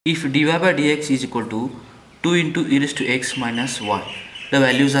If dy by dx is equal to 2 into e raised to x minus y, the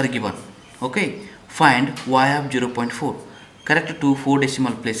values are given. Okay, find y of 0.4. Correct to 4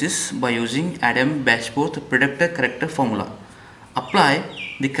 decimal places by using Adams-Bashforth predictor-corrector formula. Apply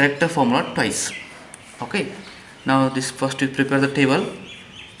the corrector formula twice. Okay, now this first we prepare the table,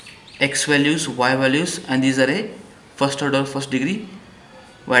 x values, y values, and these are a first order, first degree.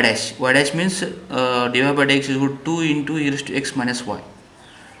 Y dash. Y dash means dy by dx is equal to 2 into e raised to x minus y.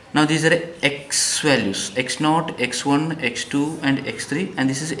 Now these are x values, x0, x1, x2 and x3, and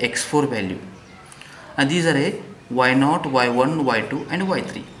this is x4 value, and these are a y0, y1, y2 and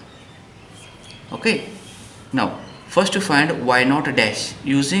y3. Okay, now first to find y0 dash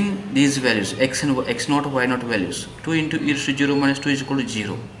using these values, x and x0, y0 values. 2 into e raised to 0 minus 2 is equal to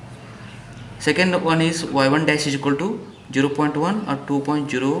 0. Second one is y1 dash is equal to 0.1 or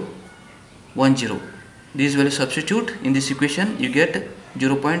 2.010. These values substitute in this equation, you get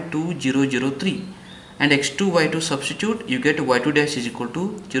 0.2003, and x2 y2 substitute, you get y2 dash is equal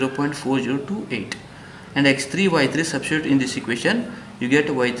to 0.4028, and x3 y3 substitute in this equation, you get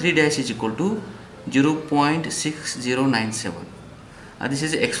y3 dash is equal to 0.6097. This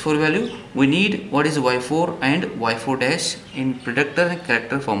is x4 value. We need what is y4 and y4 dash in predictor and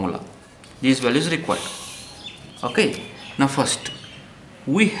corrector formula. These values required. Okay, now first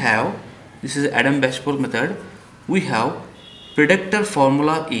we have, this is Adams-Bashforth method. We have predictor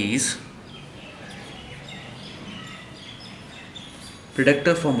formula is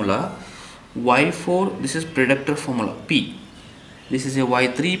y4. This is predictor formula P. This is a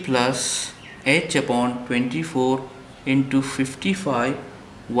y3 plus h upon 24 into 55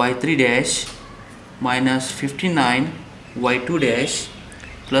 y3 dash minus 59 y2 dash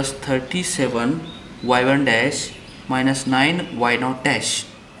plus 37 y1 dash minus 9 y0 dash.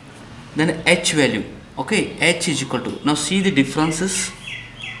 Then h value. Okay, h is equal to, now see the differences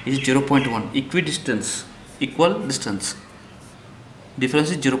is 0.1, equidistance, equal distance,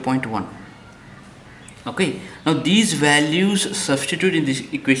 difference is 0.1. Okay, now these values substitute in this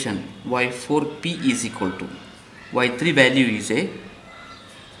equation. y4p is equal to, y3 value is a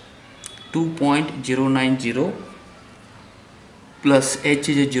 2.090 plus h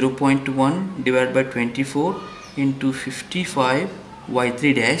is a 0.1 divided by 24 into 55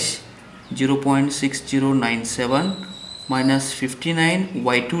 y3 dash 0.6097 minus 59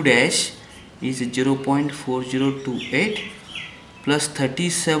 y2 dash is 0.4028 plus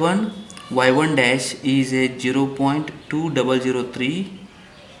 37 y1 dash is a 0.2003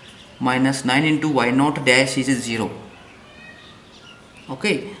 minus 9 into y0 dash is a 0.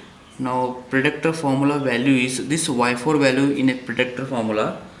 Okay, now predictor formula value is this y4 value in a predictor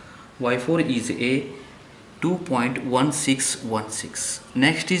formula. Y4 is a 2.1616.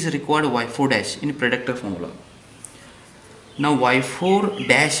 Next is required y4 dash in predictor formula. Now y4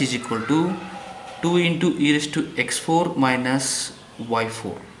 dash is equal to 2 into e raised to x4 minus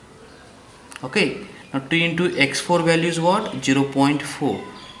y4. Okay, now 2 into x4 value is what? 0.4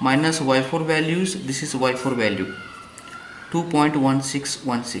 minus y4 values, this is y4 value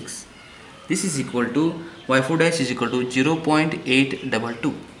 2.1616. This is equal to y4 dash is equal to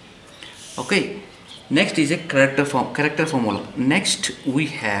 0.822. Okay, next is a corrector formula. Next we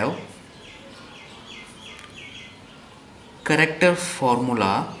have corrector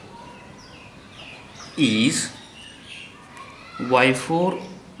formula is y4.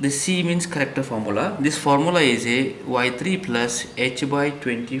 The C means corrector formula. This formula is a y3 plus h by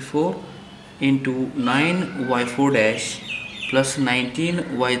 24 into 9 y4 dash plus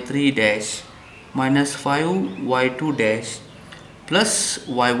 19 y3 dash minus 5 y2 dash plus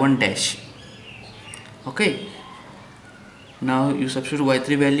y1 dash. Okay, now you substitute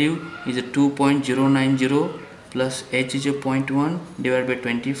y3 value is a 2.090 plus h is a 0.1 divided by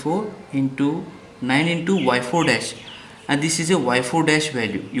 24 into 9 into y4 dash, and this is a y4 dash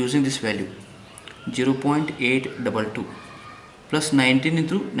value using this value 0.822 plus 19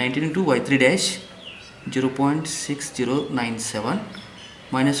 into y3 dash 0.6097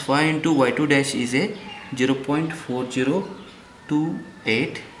 minus 5 into y2 dash is a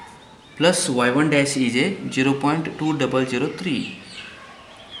 0.4028 plus y1 dash is a 0.2003.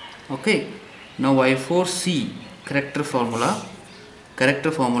 Okay, now y4c corrector formula,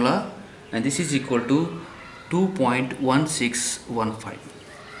 and this is equal to 2.1615.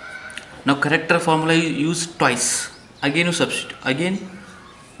 Now corrector formula is used twice. Again you substitute, again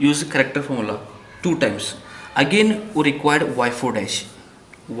use corrector formula 2 times. Again we required y4 dash.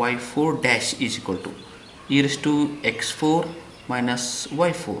 Y4 dash is equal to e raised to x4 minus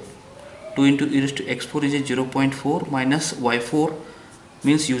y4. 2 into e raised to x4 is a 0.4 minus y4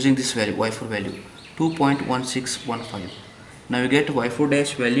 means using this value, y4 value 2.1615. Now we get y4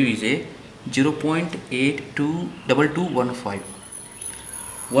 dash value is a 0.822215.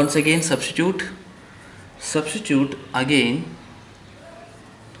 Once again substitute again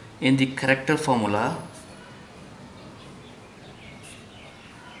in the corrector formula.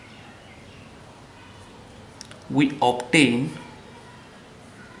 We obtain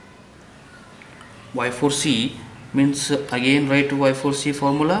y4c, means again write y4c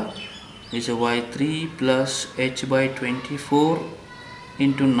formula is a y3 plus h by 24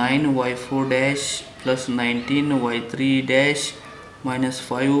 into 9 y4 dash plus 19 y3 dash minus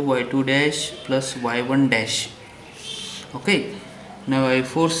 5 y2 dash plus y1 dash. Okay, now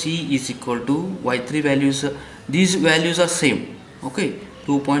y4c is equal to y3 values, these values are same. Okay,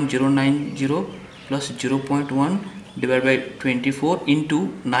 2.090 plus 0.1 divided by 24 into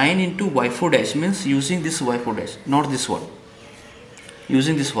 9 into y4 dash, means using this y4 dash, not this one,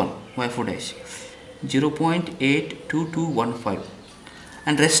 using this one y4 dash, 0.82215,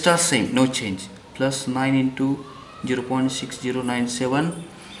 and rest are same, no change, plus 9 into 0.6097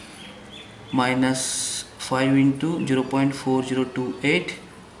 minus 5 into 0.4028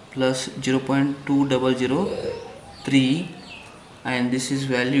 plus 0.2003, and this is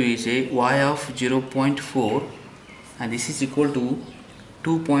value is a y of 0.4, and this is equal to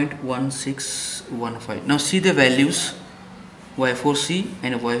 2.1615. Now see the values y4c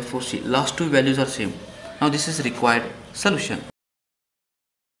and y4c, last two values are same. Now this is required solution.